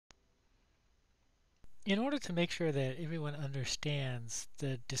In order to make sure that everyone understands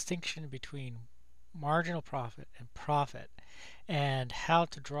the distinction between marginal profit and profit and how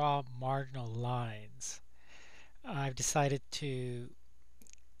to draw marginal lines, I've decided to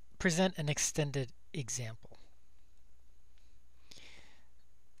present an extended example.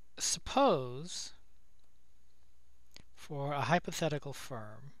 Suppose, for a hypothetical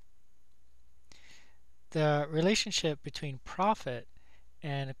firm, the relationship between profit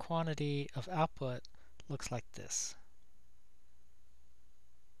and quantity of output looks like this.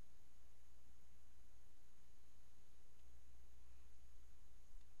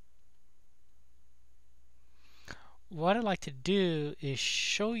 What I'd like to do is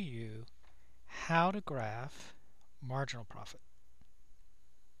show you how to graph marginal profit.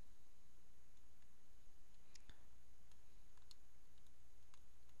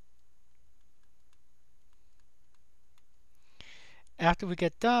 After we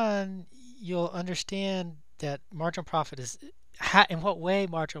get done, you'll understand that marginal profit is in what way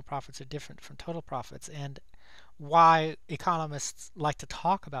marginal profits are different from total profits and why economists like to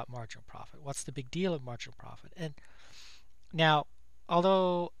talk about marginal profit. What's the big deal of marginal profit? And now,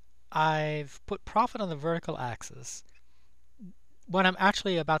 although I've put profit on the vertical axis, what I'm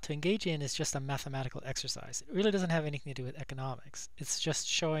actually about to engage in is just a mathematical exercise. It really doesn't have anything to do with economics. It's just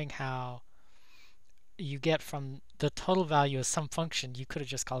showing how you get from the total value of some function, you could have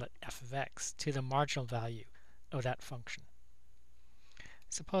just called it f of x, to the marginal value of that function.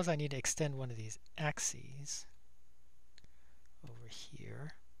 Suppose I need to extend one of these axes over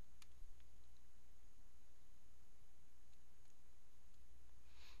here.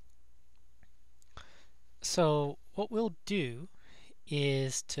 So what we'll do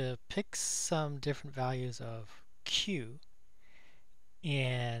is to pick some different values of q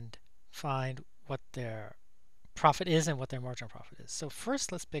and find what their profit is and what their marginal profit is. So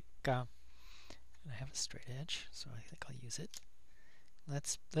first let's pick, I have a straight edge, so I think I'll use it.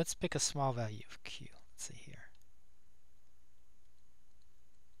 Let's pick a small value of q. Let's see here.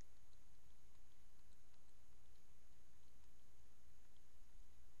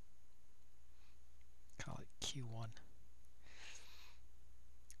 Call it q1.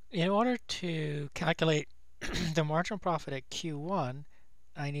 In order to calculate the marginal profit at q1,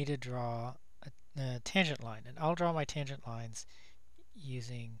 I need to draw a tangent line, and I'll draw my tangent lines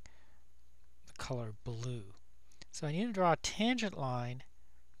using the color blue. So I need to draw a tangent line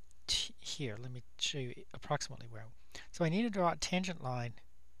here. Let me show you approximately where. So I need to draw a tangent line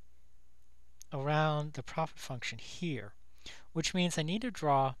around the profit function here, which means I need to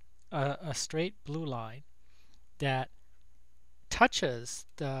draw a straight blue line that touches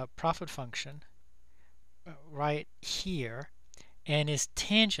the profit function right here and is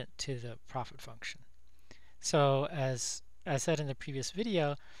tangent to the profit function. So as I said in the previous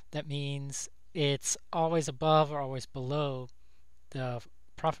video, that means it's always above or always below the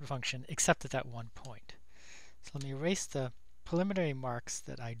profit function except at that one point. So let me erase the preliminary marks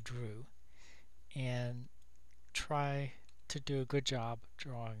that I drew and try to do a good job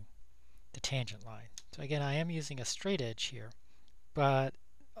drawing the tangent line. So again, I am using a straight edge here, but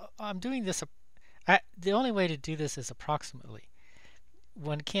I'm doing this, the only way to do this is approximately.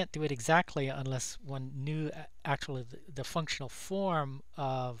 One can't do it exactly unless one knew actually the functional form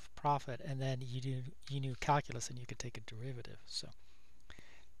of profit, and then you knew calculus and you could take a derivative. So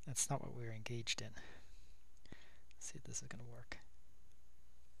that's not what we're engaged in. Let's see if this is going to work.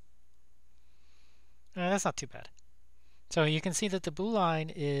 That's not too bad. So you can see that the blue line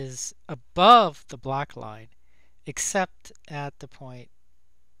is above the black line, except at the point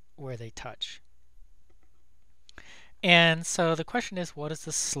where they touch. And so the question is, what is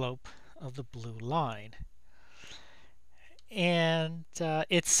the slope of the blue line? And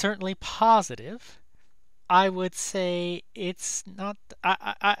it's certainly positive. I would say it's not,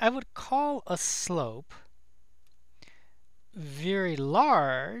 I would call a slope very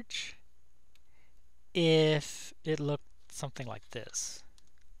large if it looked something like this.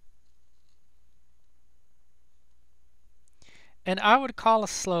 And I would call a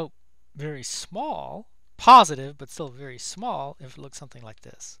slope very small, positive, but still very small if it looks something like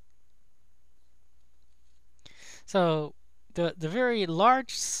this. So the very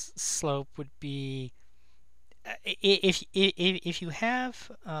large slope would be, if you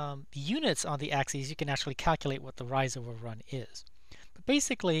have units on the axes, you can actually calculate what the rise over run is. But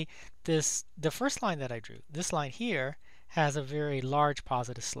basically, the first line that I drew, this line here, has a very large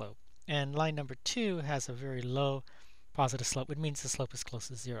positive slope, and line number 2 has a very low positive slope, which means the slope is close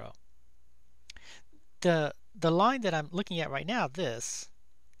to 0. The line that I'm looking at right now, this,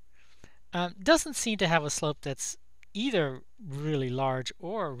 doesn't seem to have a slope that's either really large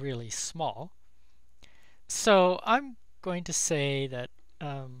or really small. So I'm going to say that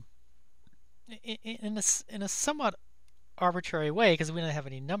in a somewhat arbitrary way, because we don't have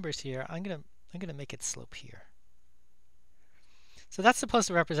any numbers here, I'm gonna make it slope here. So that's supposed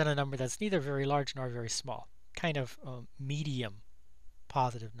to represent a number that's neither very large nor very small, kind of a medium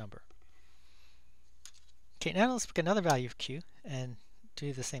positive number. Okay, now let's pick another value of q and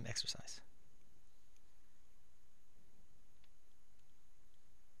do the same exercise.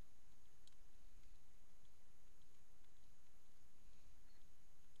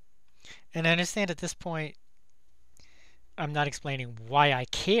 And I understand at this point I'm not explaining why I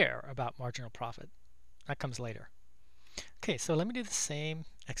care about marginal profit. That comes later. Okay, so let me do the same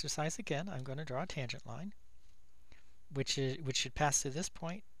exercise again. I'm going to draw a tangent line, which should pass through this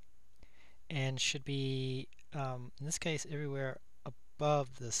point and should be, in this case, everywhere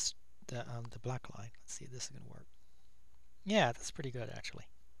above this the black line. Let's see if this is going to work. Yeah, that's pretty good actually.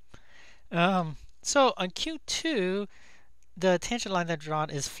 So on Q2, the tangent line that I've drawn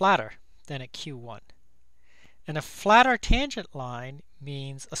is flatter than at Q1. And a flatter tangent line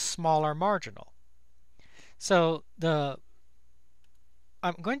means a smaller marginal. So I'm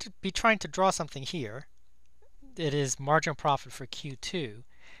going to be trying to draw something here. It is marginal profit for Q2.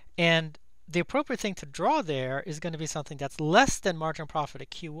 And the appropriate thing to draw there is going to be something that's less than marginal profit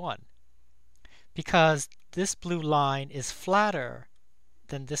at Q1, because this blue line is flatter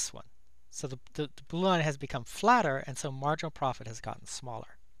than this one. So the blue line has become flatter, and so marginal profit has gotten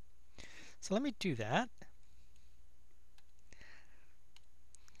smaller. So let me do that.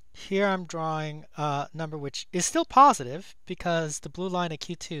 Here I'm drawing a number which is still positive because the blue line at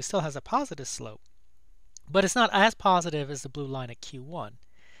Q2 still has a positive slope, but it's not as positive as the blue line at Q1,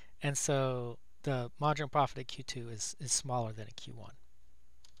 and so the marginal profit at Q2 is smaller than at Q1.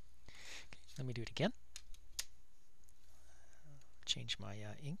 Okay, let me do it again. Change my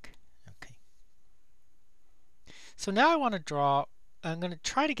ink. Okay. So now I want to draw, I'm going to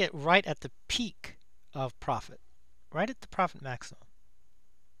try to get right at the peak of profit, right at the profit maximum.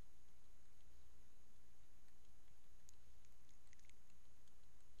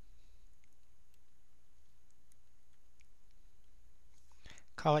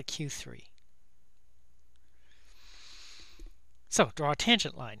 Call it Q3. So draw a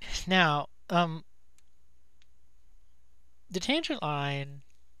tangent line. Now, the tangent line,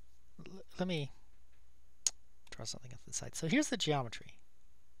 let me draw something off the side. So here's the geometry.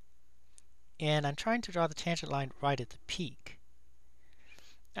 And I'm trying to draw the tangent line right at the peak.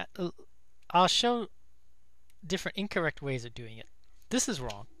 I'll show different incorrect ways of doing it. This is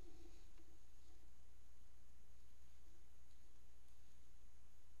wrong.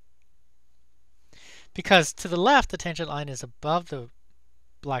 Because to the left, the tangent line is above the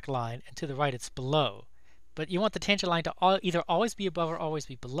black line, and to the right, it's below. But you want the tangent line to either always be above or always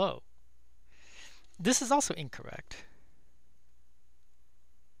be below. This is also incorrect,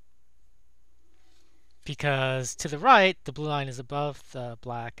 because to the right, the blue line is above the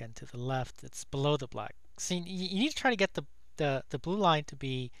black, and to the left, it's below the black. So you need to try to get the blue line to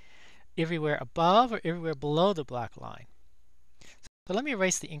be everywhere above or everywhere below the black line. So let me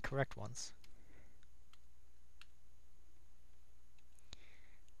erase the incorrect ones.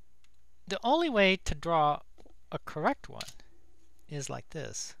 The only way to draw a correct one is like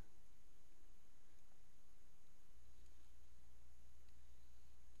this.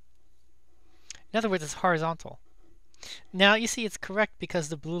 In other words, it's horizontal. Now you see it's correct because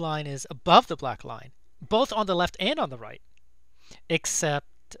the blue line is above the black line, both on the left and on the right,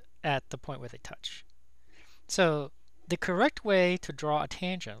 except at the point where they touch. So the correct way to draw a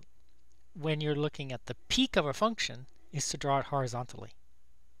tangent when you're looking at the peak of a function is to draw it horizontally.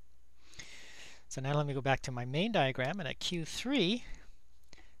 So now let me go back to my main diagram, and at Q3,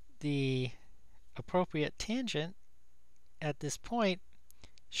 the appropriate tangent at this point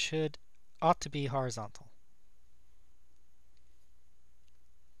ought to be horizontal.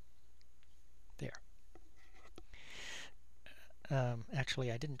 There.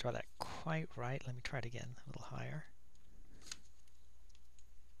 Actually, I didn't draw that quite right. Let me try it again, a little higher.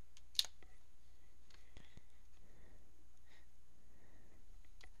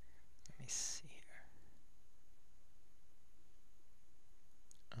 Let me see here.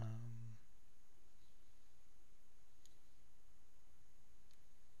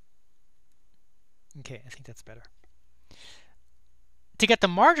 Okay, I think that's better. To get the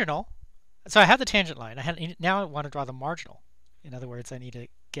marginal, so I have the tangent line. Now I want to draw the marginal. In other words, I need to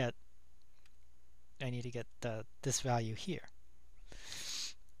get this value here.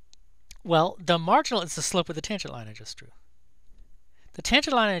 Well, the marginal is the slope of the tangent line I just drew. The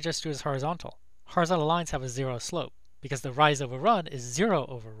tangent line I just drew is horizontal. Horizontal lines have a zero slope because the rise over run is 0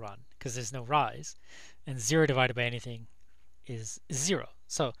 over run. because there's no rise, and 0 divided by anything is 0.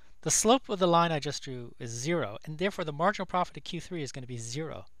 So the slope of the line I just drew is 0, and therefore the marginal profit at Q3 is going to be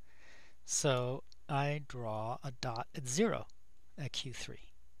 0. So I draw a dot at 0 at Q3.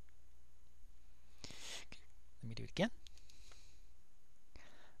 Let me do it again.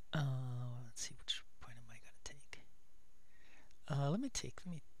 Let's see, which point am I going to take?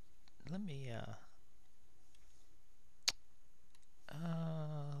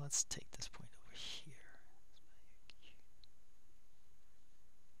 Let's take this point over here.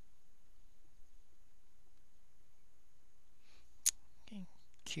 Okay,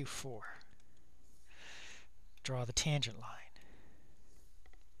 Q4. Draw the tangent line.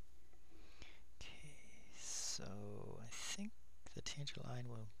 Okay, so I think the tangent line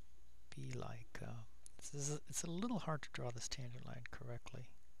will be like, it's a little hard to draw this tangent line correctly.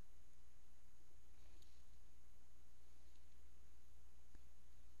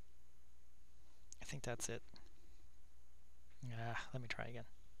 I think that's it. Let me try again.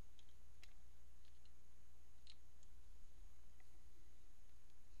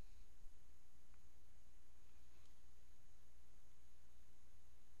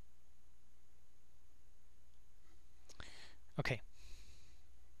 Okay.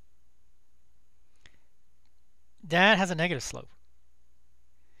 That has a negative slope.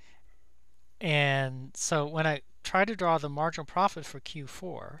 And so when I try to draw the marginal profit for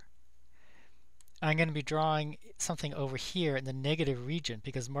Q4, I'm going to be drawing something over here in the negative region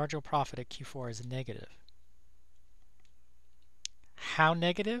because marginal profit at Q4 is negative. How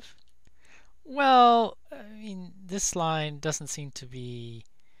negative? Well, I mean, this line doesn't seem to be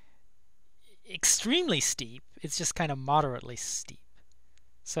extremely steep. It's just kind of moderately steep.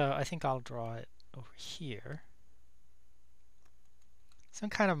 So I think I'll draw it over here. Some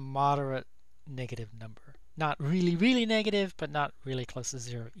kind of moderate negative number. Not really, really negative, but not really close to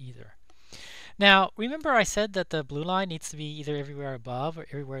 0 either. Now, remember I said that the blue line needs to be either everywhere above or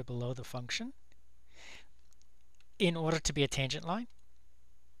everywhere below the function in order to be a tangent line.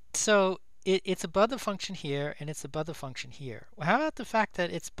 So it's above the function here and it's above the function here. Well, how about the fact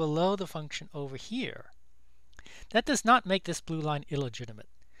that it's below the function over here? That does not make this blue line illegitimate.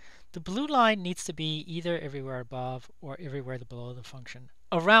 The blue line needs to be either everywhere above or everywhere below the function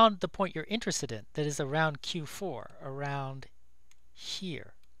around the point you're interested in, that is around Q4, around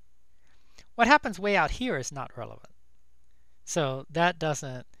here. What happens way out here is not relevant. So that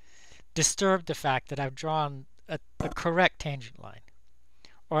doesn't disturb the fact that I've drawn a correct tangent line,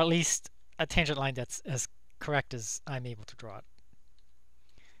 or at least a tangent line that's as correct as I'm able to draw it.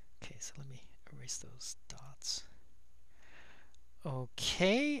 Okay, so let me erase those dots.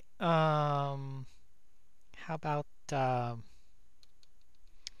 Okay, how about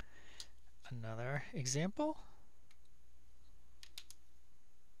another example?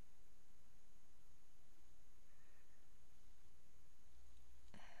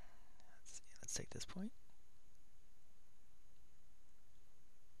 Let's take this point.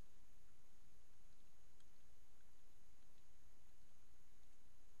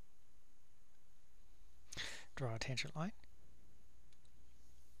 Draw a tangent line.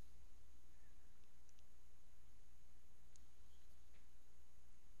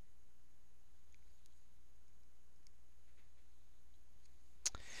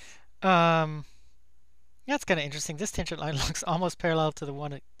 That's kind of interesting. This tangent line looks almost parallel to the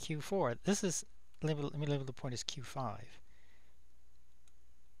one at Q4. This is, let me label the point as Q5.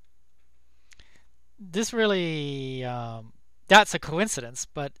 This really, that's a coincidence,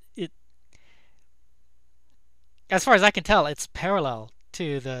 but as far as I can tell, it's parallel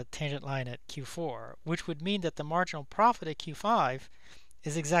to the tangent line at Q4, which would mean that the marginal profit at Q5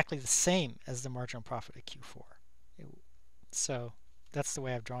 is exactly the same as the marginal profit at Q4. So that's the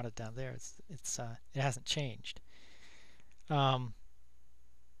way I've drawn it down there. It hasn't changed.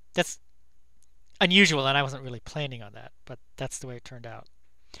 That's unusual, and I wasn't really planning on that, but that's the way it turned out.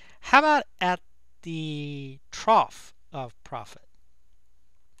 How about at the trough of profit?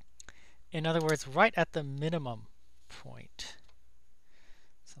 In other words, right at the minimum point.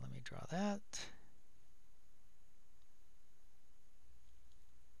 So let me draw that.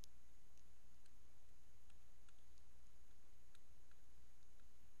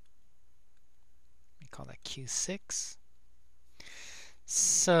 Let me call that Q6.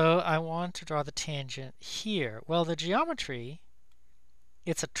 So I want to draw the tangent here. Well, the geometry,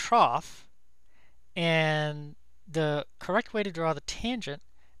 it's a trough, and the correct way to draw the tangent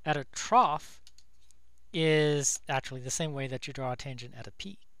at a trough is actually the same way that you draw a tangent at a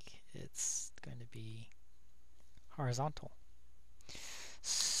peak. It's going to be horizontal.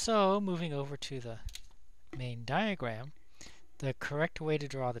 So moving over to the main diagram, the correct way to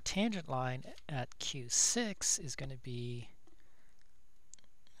draw the tangent line at Q6 is going to be,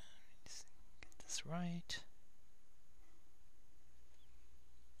 get this right.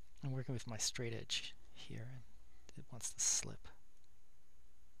 I'm working with my straight edge here, and it wants to slip.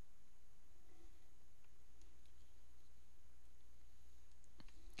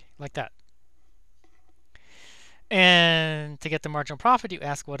 Okay, like that. And to get the marginal profit, you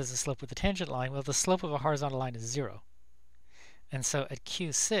ask what is the slope of the tangent line? Well, the slope of a horizontal line is 0. And so at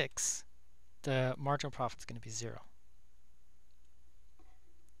Q6, the marginal profit is going to be 0.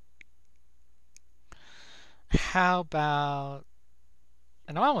 How about,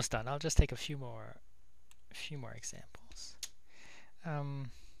 and I'm almost done. I'll just take a few more examples. How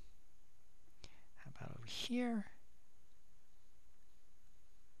about over here?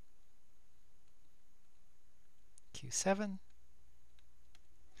 Q7.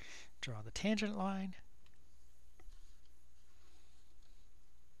 Draw the tangent line.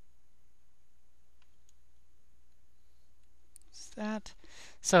 That.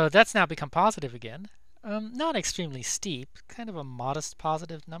 So that's now become positive again. Not extremely steep, kind of a modest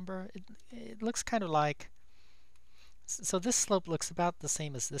positive number. It looks kind of like, so this slope looks about the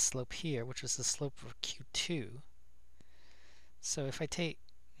same as this slope here, which is the slope of Q2. So if I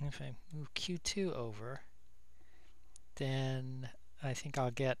move Q2 over, then I think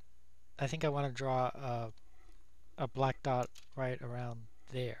I want to draw a black dot right around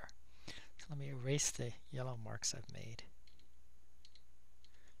there. So let me erase the yellow marks I've made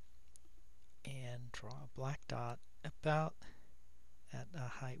and draw a black dot about at a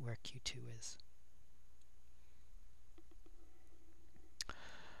height where Q2 is.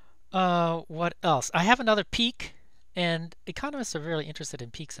 What else? I have another peak, and economists are really interested in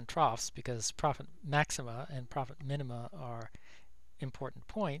peaks and troughs because profit maxima and profit minima are important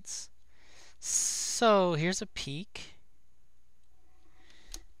points. So here's a peak.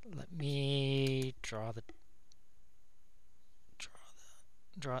 Let me draw the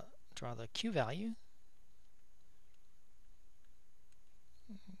Q value.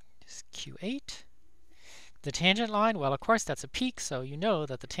 Just Q8. The tangent line, well, of course, that's a peak, so you know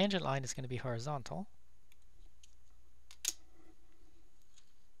that the tangent line is going to be horizontal.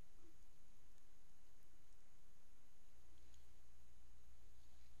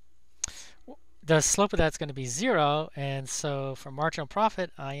 The slope of that's going to be 0, and so for marginal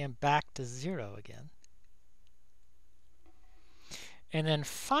profit, I am back to 0 again. And then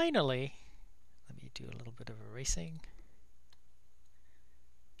finally, let me do a little bit of erasing.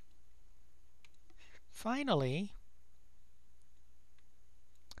 Finally,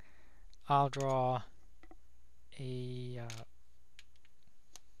 I'll draw a,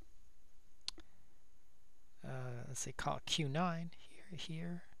 let's say, call it Q9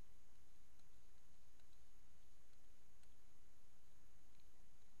 here.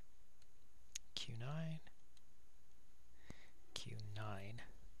 Q9.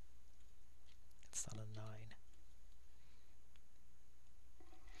 It's not a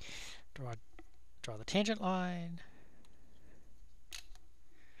 9. Draw the tangent line,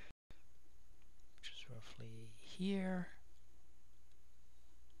 which is roughly here,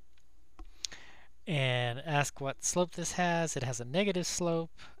 and ask what slope this has. It has a negative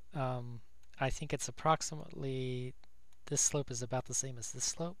slope. I think it's approximately, this slope is about the same as this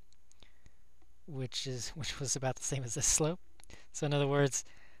slope, which was about the same as this slope. So in other words,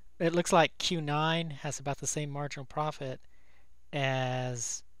 it looks like Q9 has about the same marginal profit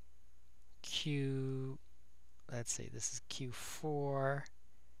as let's say this is Q4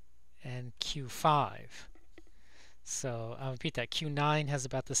 and Q5. So I'll repeat that. Q9 has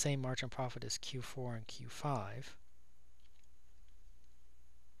about the same marginal profit as Q4 and Q5.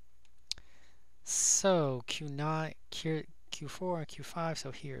 So Q4 and Q5,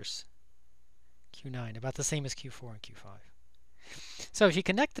 so here's Q9, about the same as Q4 and Q5. So if you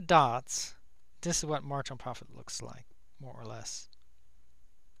connect the dots, this is what marginal profit looks like, more or less.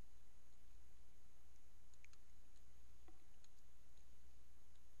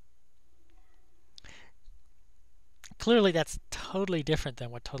 Clearly, that's totally different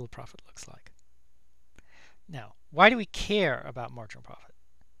than what total profit looks like. Now, why do we care about marginal profit?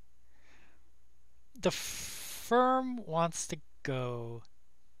 The firm wants to go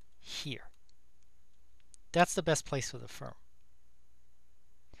here. That's the best place for the firm.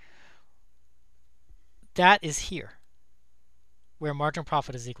 That is here, where marginal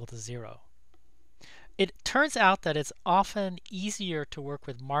profit is equal to 0. It turns out that it's often easier to work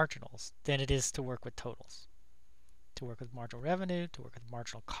with marginals than it is to work with totals. To work with marginal revenue, to work with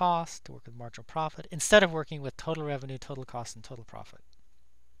marginal cost, to work with marginal profit, instead of working with total revenue, total cost, and total profit.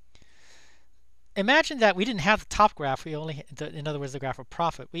 imagine that we didn't have the top graph. We only, in other words, the graph of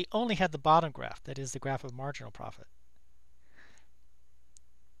profit. We only had the bottom graph, that is the graph of marginal profit.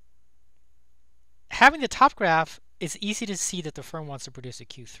 Having the top graph, it's easy to see that the firm wants to produce a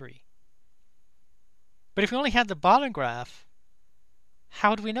Q3. But if we only had the bottom graph,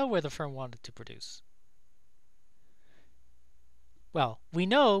 how do we know where the firm wanted to produce? Well, we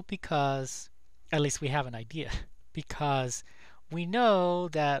know because, at least we have an idea, because we know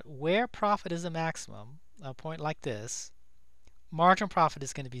that where profit is a maximum, a point like this, marginal profit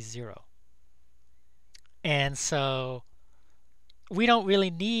is going to be 0. And so we don't really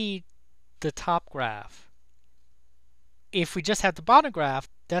need the top graph. If we just have the bottom graph,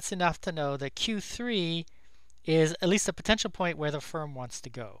 that's enough to know that Q3 is at least a potential point where the firm wants to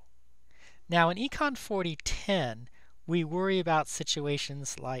go. Now in Econ 4010, we worry about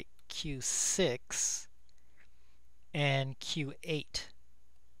situations like Q6 and Q8.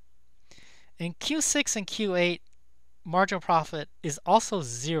 In Q6 and Q8, marginal profit is also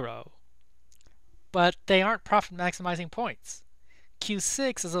 0, but they aren't profit maximizing points.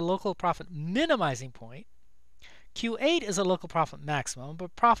 Q6 is a local profit minimizing point. Q8 is a local profit maximum,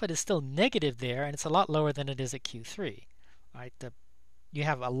 but profit is still negative there, and it's a lot lower than it is at Q3. Right? You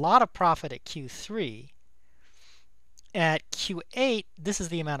have a lot of profit at Q3. At Q8, this is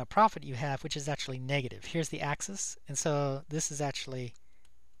the amount of profit you have, which is actually negative. Here's the axis, and so this is actually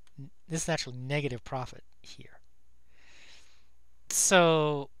negative profit here.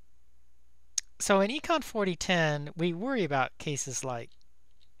 So in Econ 4010, we worry about cases like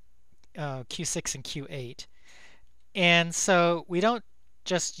Q6 and Q8. And so we don't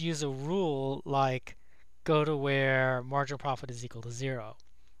just use a rule like go to where marginal profit is equal to 0.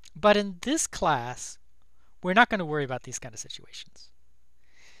 But in this class, we're not going to worry about these kind of situations.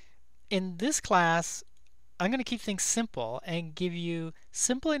 In this class, I'm going to keep things simple and give you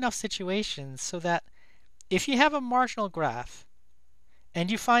simple enough situations so that if you have a marginal graph and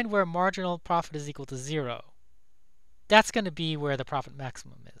you find where marginal profit is equal to 0, that's going to be where the profit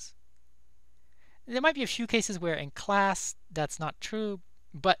maximum is. There might be a few cases where in class that's not true,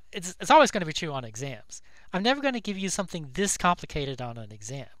 but it's always going to be true on exams. I'm never going to give you something this complicated on an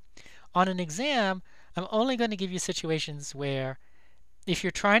exam. On an exam, I'm only going to give you situations where if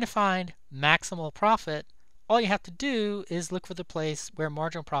you're trying to find maximal profit, all you have to do is look for the place where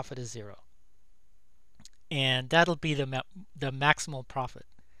marginal profit is 0. And that'll be the maximal profit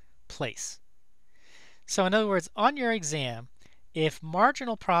place. So in other words, on your exam, if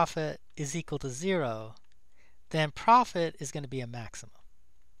marginal profit is equal to 0, then profit is going to be a maximum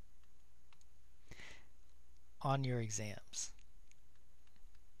on your exams.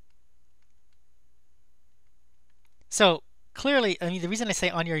 So clearly, I mean, the reason I say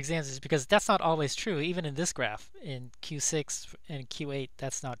on your exams is because that's not always true. Even in this graph, in Q6 and Q8,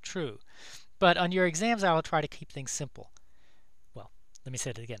 that's not true. But on your exams, I will try to keep things simple. Well, let me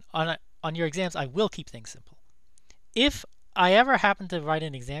say it again. On your exams, I will keep things simple. If I ever happen to write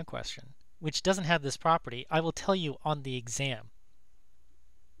an exam question which doesn't have this property, I will tell you on the exam.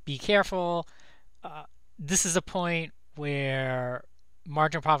 Be careful. This is a point where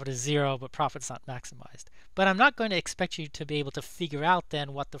marginal profit is 0, but profit's not maximized. But I'm not going to expect you to be able to figure out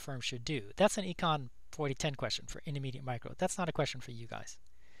then what the firm should do. That's an Econ 4010 question for intermediate micro. That's not a question for you guys.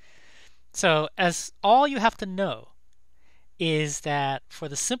 So as all you have to know is that for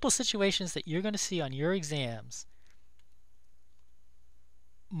the simple situations that you're going to see on your exams,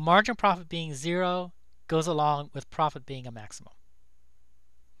 marginal profit being 0 goes along with profit being a maximum.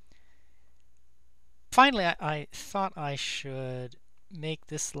 Finally, I thought I should make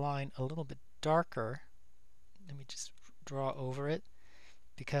this line a little bit darker. Let me just draw over it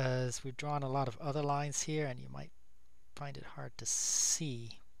because we've drawn a lot of other lines here and you might find it hard to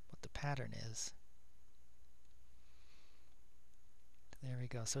see what the pattern is. There we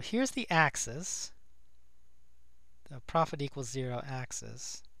go. So here's the axis, the profit equals 0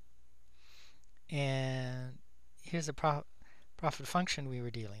 axis. And here's the profit function we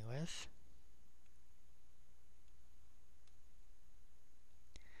were dealing with.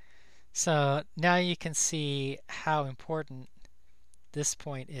 So now you can see how important this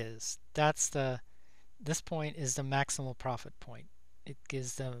point is. This point is the maximal profit point. It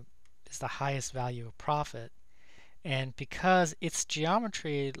is the highest value of profit. And because its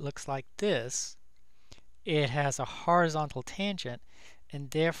geometry looks like this, it has a horizontal tangent,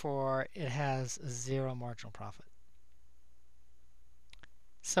 and therefore it has a 0 marginal profit.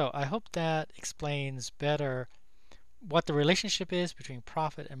 So I hope that explains better what the relationship is between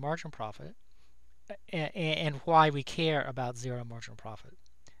profit and marginal profit, and why we care about 0 marginal profit.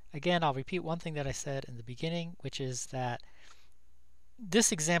 Again, I'll repeat one thing that I said in the beginning, which is that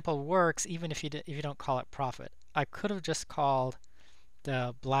this example works even if if you don't call it profit. I could have just called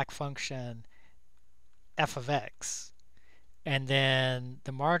the black function f of x, and then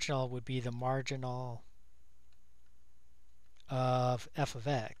the marginal would be the marginal of f of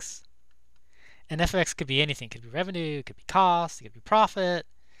x. And f of x could be anything. It could be revenue, it could be cost, it could be profit,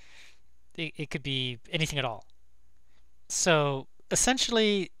 it could be anything at all. So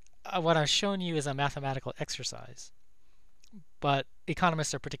essentially, what I've shown you is a mathematical exercise, but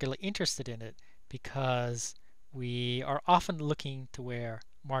economists are particularly interested in it because we are often looking to where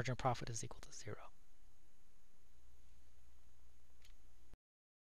marginal profit is equal to 0.